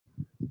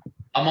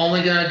I'm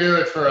only going to do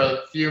it for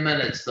a few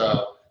minutes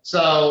though.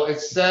 So it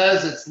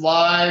says it's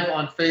live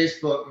on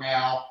Facebook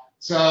now.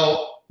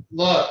 So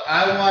look,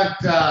 I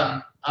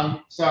want,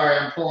 I'm sorry,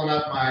 I'm pulling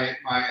up my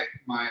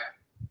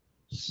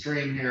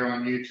stream here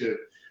on YouTube.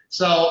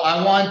 So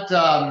I want,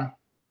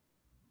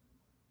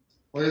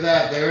 look at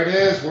that. There it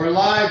is. We're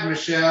live,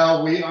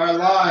 Michelle. We are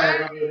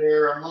live over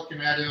here. I'm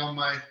looking at it on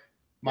my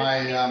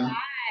live.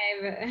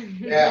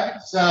 yeah.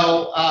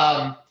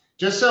 So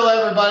just so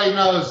everybody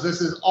knows,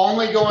 this is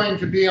only going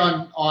to be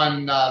on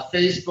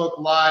Facebook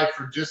Live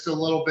for just a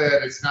little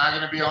bit. It's not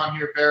going to be on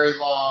here very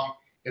long.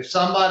 If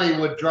somebody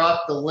would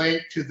drop the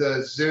link to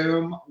the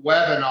Zoom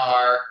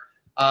webinar,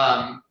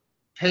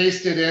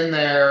 paste it in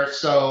there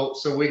so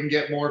we can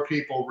get more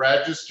people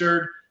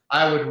registered,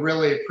 I would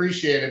really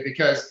appreciate it,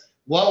 because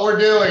what we're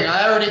doing,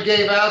 I already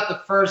gave out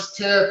the first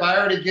tip. I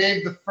already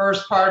gave the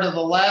first part of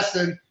the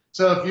lesson.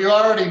 So if you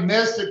already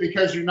missed it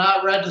because you're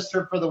not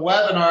registered for the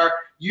webinar,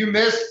 you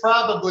missed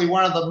probably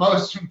one of the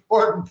most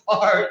important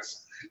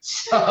parts.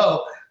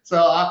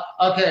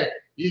 Okay,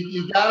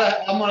 you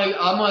gotta. I'm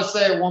gonna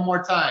say it one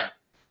more time.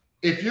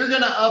 If you're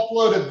gonna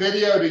upload a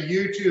video to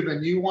YouTube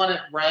and you want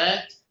it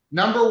ranked,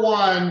 number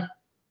one,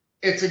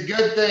 it's a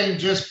good thing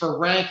just for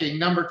ranking.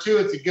 Number two,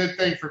 it's a good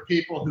thing for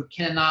people who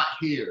cannot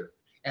hear.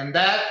 And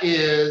that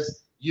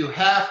is, you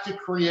have to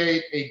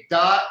create a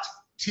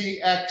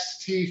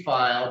 .txt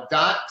file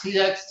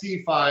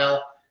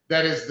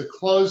that is the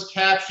closed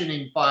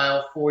captioning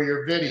file for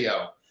your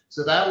video.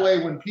 So that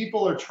way, when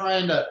people are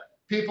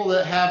people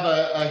that have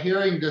a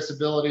hearing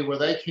disability where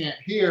they can't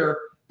hear,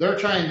 they're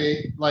trying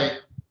to like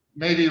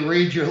maybe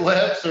read your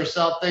lips or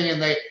something,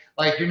 and they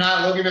like, you're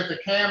not looking at the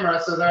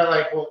camera, so they're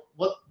like, well,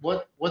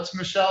 what's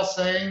Michelle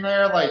saying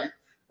there? Like,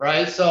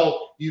 right?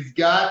 So you've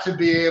got to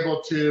be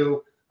able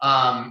to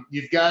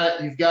you've got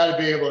to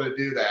be able to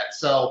do that.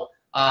 So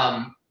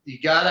you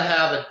got to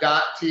have a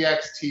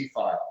 .txt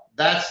file.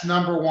 That's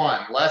number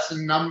one.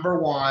 Lesson number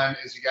one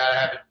is you got to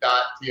have a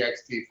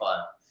 .txt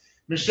file.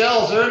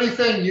 Michelle, is there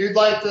anything you'd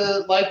like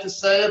to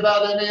say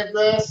about any of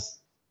this?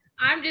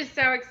 I'm just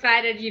so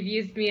excited you've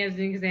used me as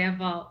an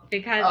example,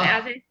 because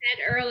as I said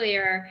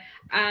earlier,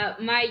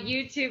 my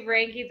YouTube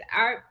rankings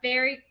aren't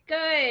very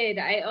good.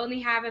 I only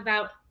have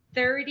about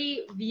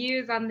 30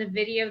 views on the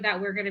video that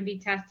we're going to be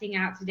testing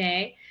out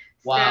today.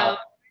 Wow. So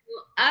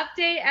we'll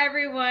update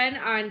everyone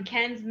on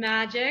Ken's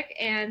magic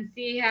and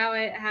see how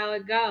it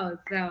goes.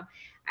 So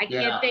I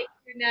can't thank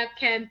you enough,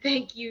 Ken.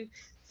 Thank you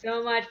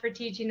so much for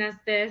teaching us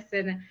this,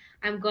 and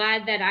I'm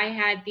glad that I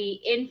had the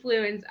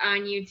influence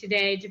on you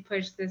today to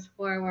push this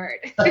forward.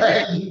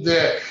 You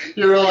did.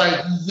 You were like,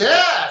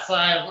 yes,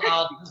 I'll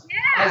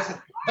yeah,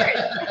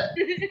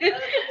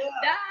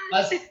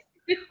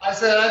 I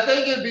said, I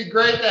think it'd be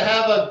great to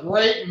have a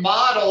great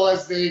model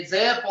as the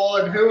example,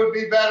 and who would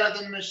be better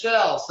than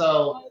Michelle?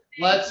 So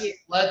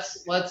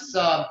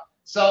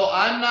so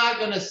I'm not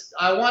going to,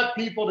 I want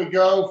people to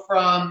go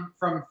from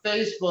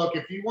Facebook.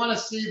 If you want to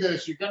see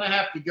this, you're going to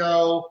have to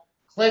go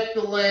click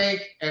the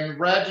link and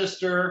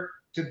register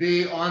to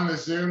be on the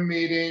Zoom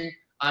meeting.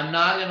 I'm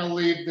not going to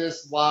leave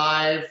this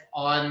live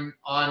on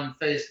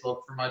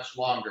Facebook for much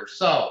longer.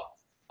 So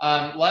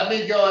let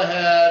me go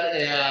ahead,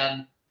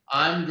 and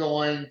I'm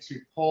going to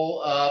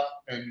pull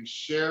up and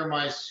share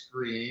my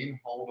screen.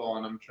 Hold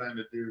on, I'm trying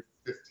to do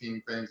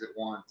 15 things at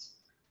once.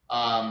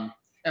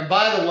 And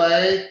by the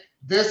way,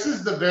 this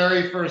is the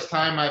very first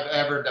time I've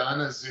ever done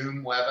a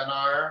Zoom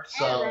webinar.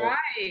 So,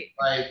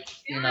 like,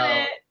 you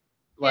know,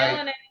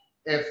 like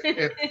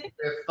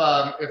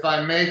if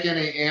I make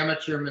any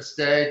amateur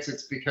mistakes,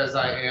 it's because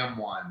I am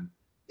one.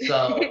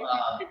 So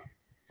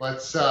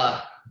let's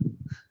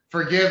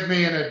forgive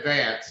me in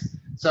advance.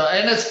 So,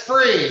 and it's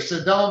free,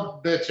 so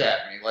don't bitch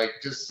at me. Like,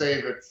 just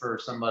save it for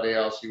somebody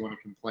else you want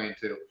to complain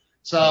to.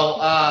 So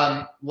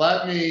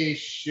let me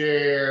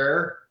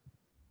share.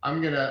 I'm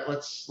gonna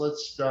let's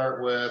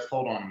start with,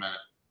 hold on a minute.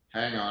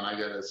 Hang on, I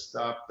gotta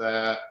stop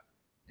that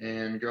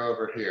and go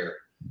over here.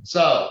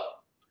 So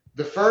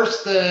the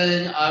first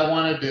thing I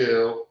want to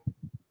do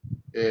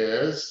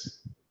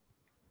is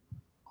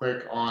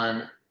click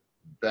on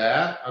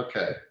that.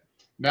 Okay.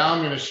 Now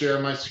I'm going to share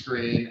my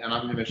screen, and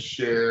I'm going to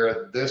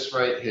share this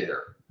right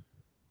here.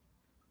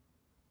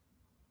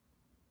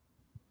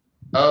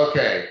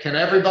 Okay, can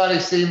everybody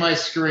see my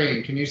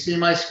screen? Can you see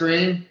my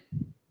screen?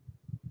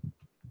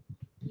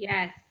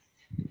 Yes.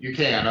 You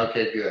can,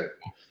 okay, good.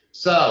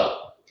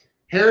 So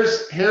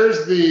here's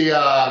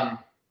the,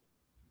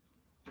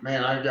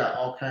 man, I've got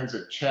all kinds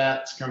of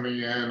chats coming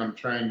in. I'm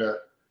trying to,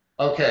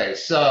 okay,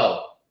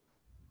 so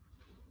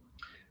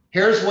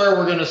here's where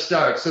we're going to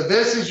start. So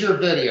this is your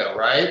video,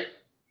 right?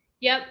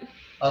 Yep.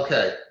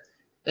 Okay.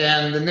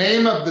 And the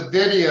name of the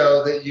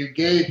video that you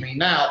gave me.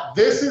 Now,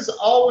 this is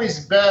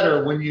always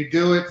better when you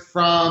do it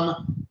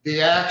from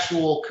the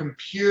actual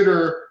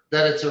computer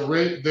that it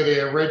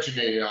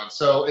originated on.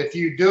 So if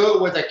you do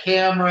it with a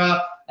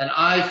camera, an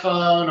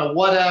iPhone, or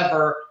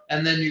whatever,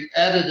 and then you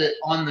edit it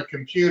on the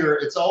computer,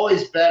 it's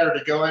always better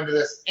to go into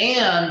this.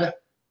 And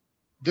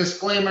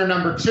disclaimer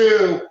number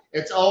 2,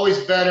 it's always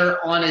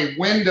better on a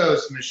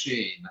Windows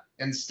machine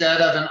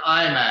instead of an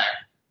iMac.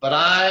 But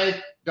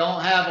I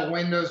don't have a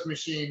Windows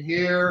machine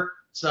here,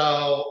 so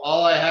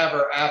all I have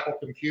are Apple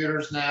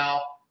computers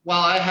now.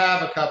 Well, I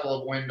have a couple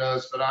of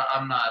Windows, but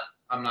I'm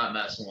not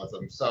messing with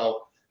them.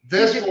 So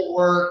this will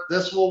work.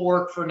 This will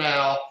work for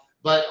now.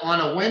 But on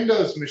a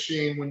Windows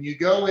machine, when you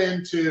go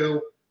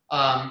into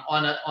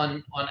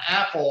on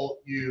Apple,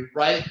 you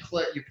right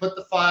click, you put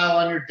the file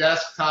on your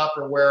desktop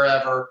or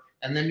wherever,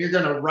 and then you're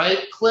going to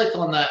right click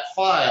on that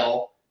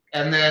file,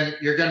 and then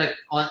you're going to,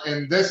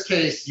 in this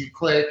case, you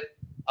click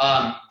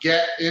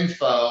get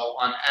info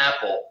on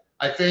Apple.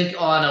 I think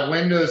on a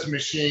Windows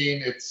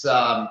machine, it's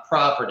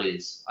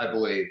properties, I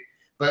believe.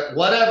 But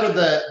whatever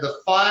the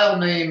file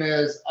name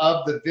is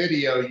of the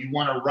video, you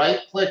want to right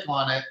click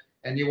on it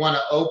and you want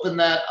to open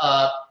that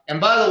up.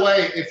 And by the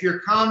way, if you're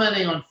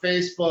commenting on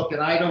Facebook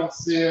and I don't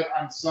see it,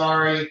 I'm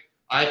sorry.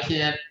 I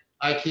can't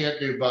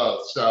do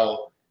both.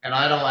 So, and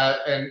I don't have,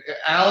 and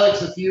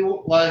Alex, if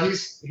you, well,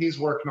 he's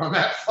working on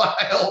that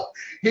file.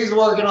 He's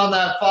working on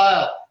that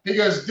file. He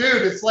goes,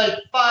 dude, it's like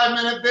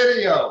 5-minute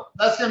video.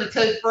 That's going to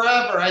take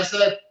forever. I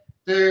said,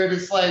 dude,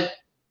 it's like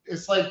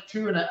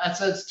 2.5. I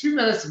said, it's 2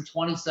 minutes and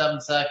 27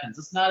 seconds.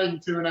 It's not even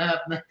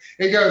 2.5 minutes.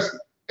 He goes,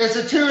 it's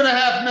a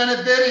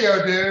 2.5-minute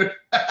video, dude.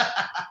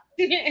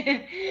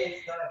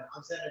 It's done.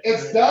 I'm sending it.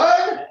 It's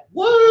done?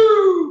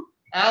 Woo!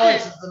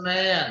 Alex is the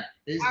man.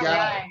 He's All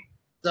got right.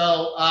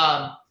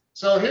 it.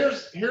 So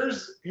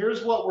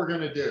here's what we're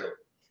gonna do.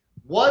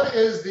 What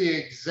is the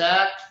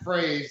exact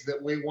phrase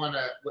that we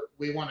wanna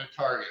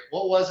target?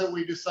 What was it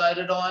we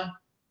decided on?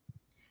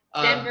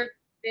 Denver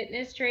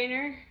fitness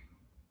trainer.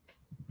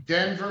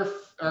 Denver,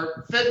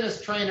 or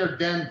fitness trainer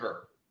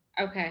Denver.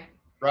 Okay.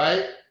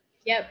 Right?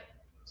 Yep.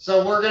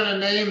 So we're gonna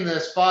name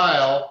this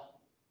file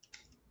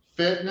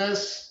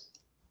Fitness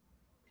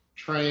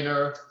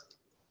Trainer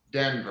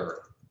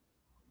Denver.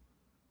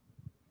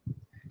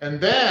 And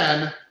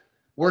then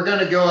we're going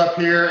to go up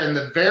here, and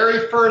the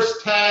very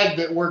first tag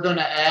that we're going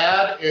to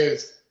add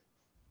is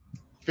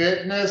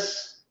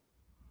fitness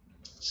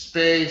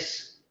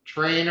space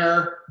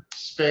trainer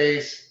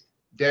space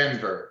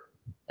Denver.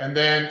 And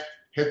then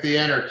hit the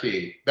enter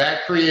key.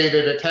 That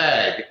created a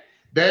tag.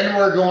 Then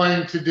we're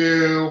going to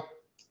do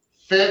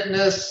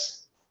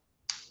fitness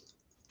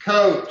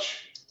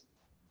coach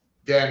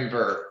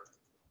Denver.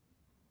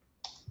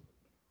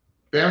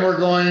 Then we're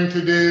going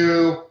to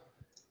do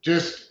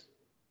just,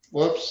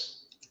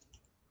 whoops,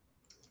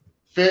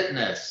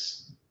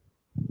 fitness.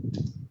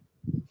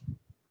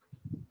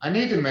 I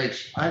need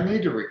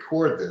to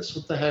record this.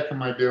 What the heck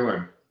am I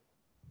doing?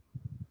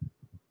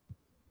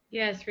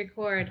 Yes,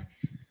 record.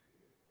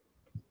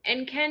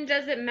 And Ken,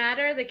 does it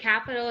matter the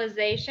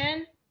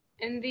capitalization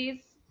in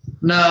these?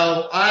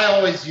 No,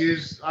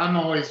 I'm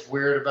always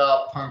weird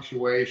about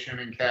punctuation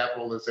and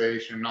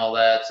capitalization and all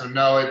that. So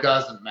no, it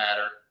doesn't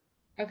matter.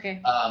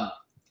 Okay.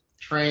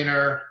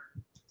 Trainer,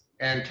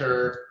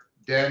 enter,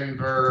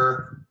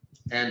 Denver,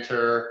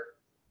 enter,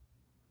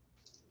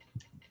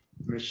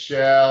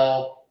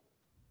 Michelle,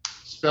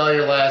 spell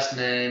your last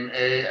name,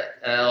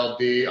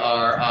 Aldrich.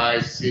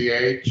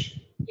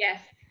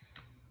 Yes.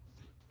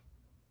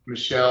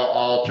 Michelle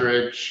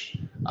Aldrich.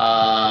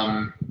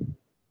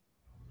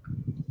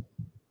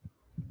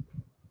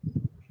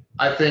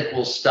 I think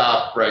we'll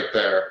stop right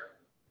there.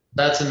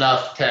 That's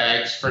enough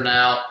tags for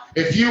now.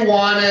 If you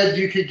wanted,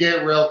 you could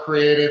get real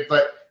creative,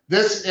 but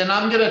this, and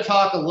I'm going to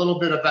talk a little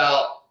bit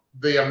about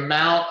the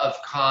amount of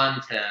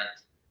content.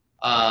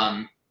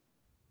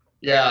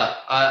 Yeah,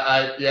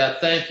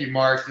 thank you,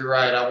 Mark. You're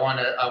right. I want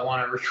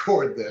to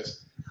record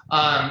this.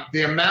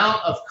 The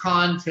amount of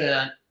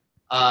content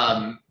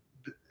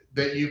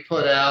that you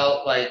put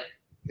out, like,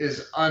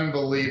 is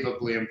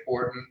unbelievably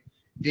important.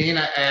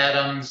 Dina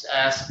Adams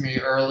asked me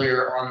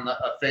earlier on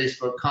a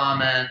Facebook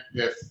comment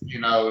if,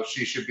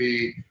 she should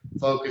be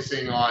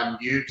focusing on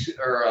YouTube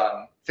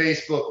or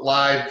Facebook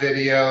live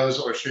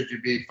videos, or should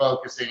you be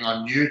focusing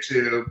on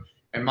YouTube?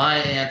 And my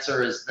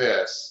answer is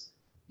this: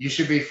 you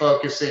should be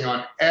focusing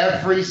on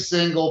every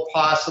single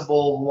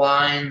possible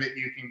line that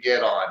you can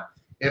get on.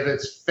 If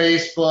it's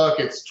Facebook,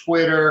 it's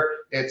Twitter,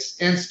 it's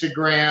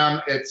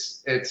Instagram,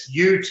 it's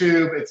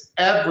YouTube, it's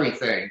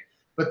everything.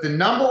 But the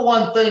number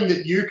one thing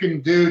that you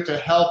can do to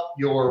help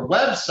your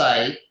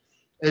website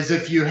is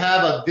if you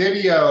have a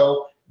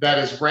video that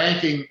is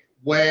ranking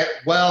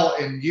well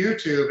in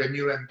YouTube and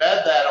you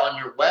embed that on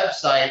your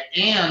website,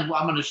 and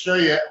I'm going to show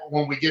you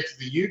when we get to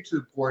the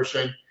YouTube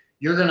portion,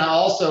 you're going to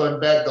also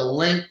embed the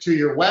link to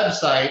your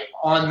website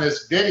on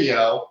this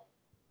video.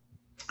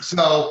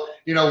 So,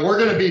 we're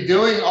going to be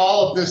doing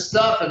all of this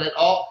stuff,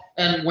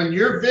 and when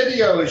your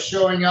video is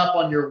showing up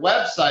on your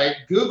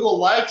website, Google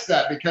likes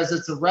that because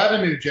it's a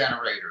revenue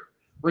generator.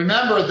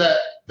 Remember that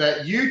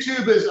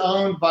YouTube is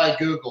owned by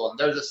Google, and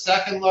they're the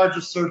second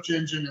largest search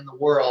engine in the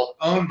world,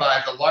 owned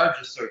by the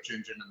largest search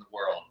engine in the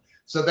world.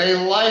 So they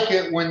like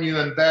it when you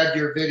embed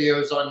your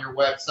videos on your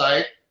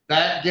website.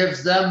 That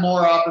gives them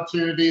more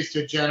opportunities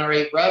to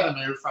generate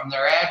revenue from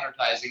their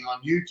advertising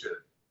on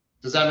YouTube.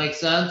 Does that make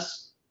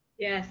sense?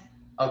 Yes.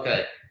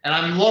 Okay. And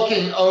I'm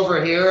looking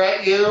over here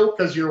at you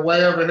because you're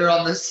way over here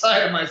on this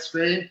side of my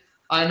screen.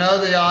 I know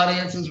the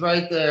audience is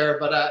right there,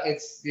 but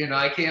it's, you know,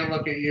 I can't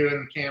look at you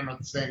and the camera at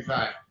the same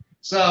time.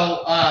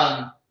 So,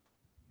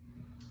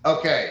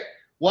 okay.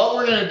 What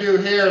we're going to do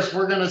here is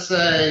we're going to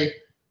say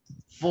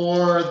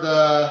for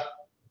the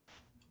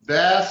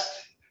best,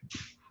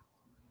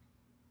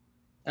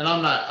 and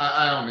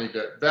I don't need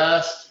to,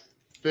 best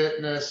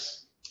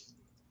fitness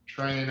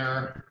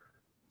trainer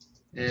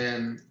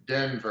in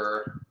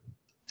Denver,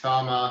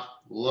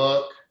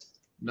 look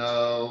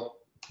no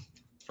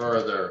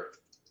further.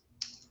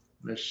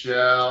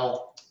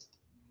 Michelle,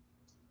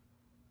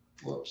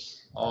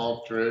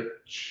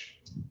 Aldrich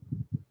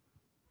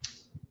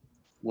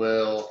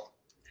will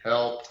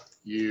help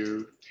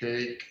you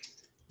take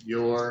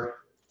your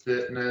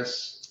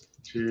fitness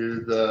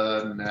to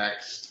the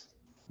next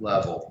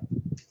level.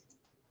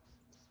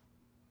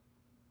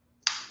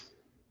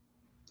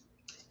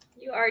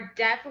 You are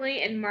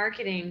definitely in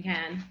marketing,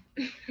 Ken.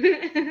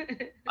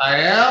 I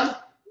am?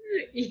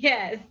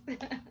 Yes.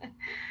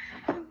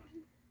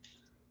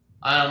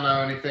 I don't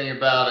know anything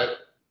about it.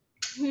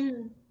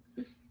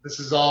 This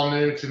is all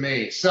new to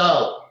me.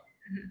 So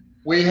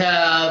we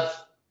have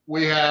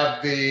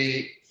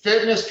the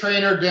fitness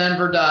trainer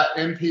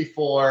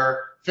denver.mp4,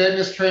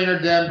 fitness trainer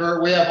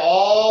Denver. We have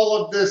all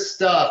of this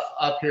stuff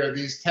up here,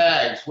 these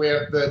tags. We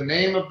have the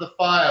name of the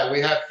file. We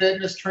have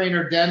fitness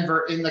trainer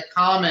Denver in the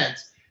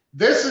comments.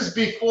 This is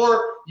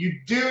before you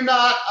do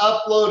not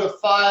upload a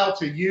file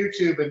to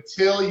YouTube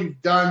until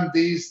you've done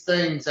these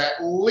things.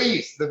 At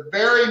least the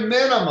very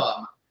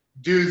minimum,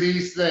 do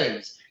these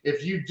things.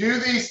 If you do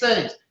these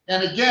things,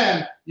 and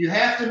again, you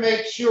have to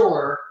make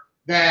sure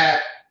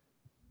that,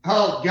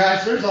 oh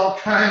gosh, there's all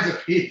kinds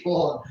of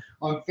people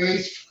on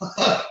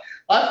Facebook.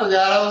 I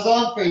forgot I was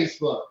on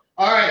Facebook.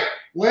 All right,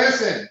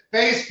 listen,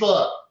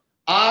 Facebook.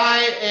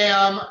 I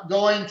am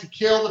going to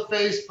kill the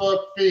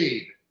Facebook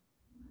feed.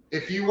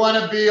 If you want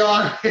to be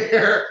on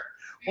here,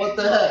 what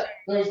the heck?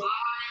 I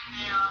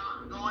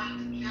am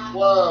going to kill.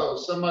 Whoa,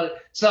 somebody.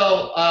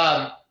 So,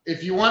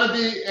 if you want to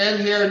be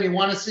in here and you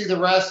want to see the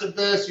rest of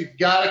this, you've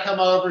got to come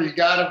over. You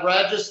got to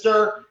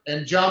register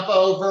and jump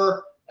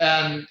over,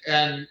 and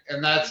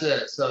that's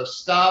it. So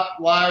stop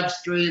live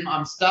stream.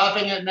 I'm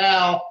stopping it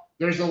now.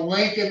 There's a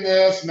link in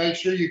this. Make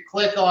sure you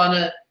click on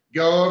it.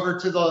 Go over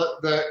to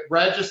the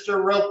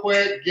register real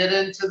quick. Get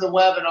into the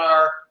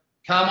webinar.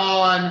 Come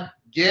on.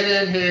 Get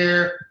in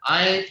here.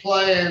 I ain't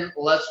playing.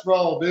 Let's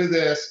roll. Do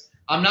this.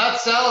 I'm not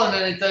selling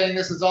anything.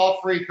 This is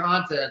all free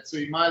content, so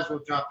you might as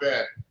well jump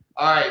in.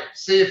 All right.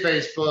 See you,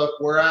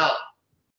 Facebook. We're out.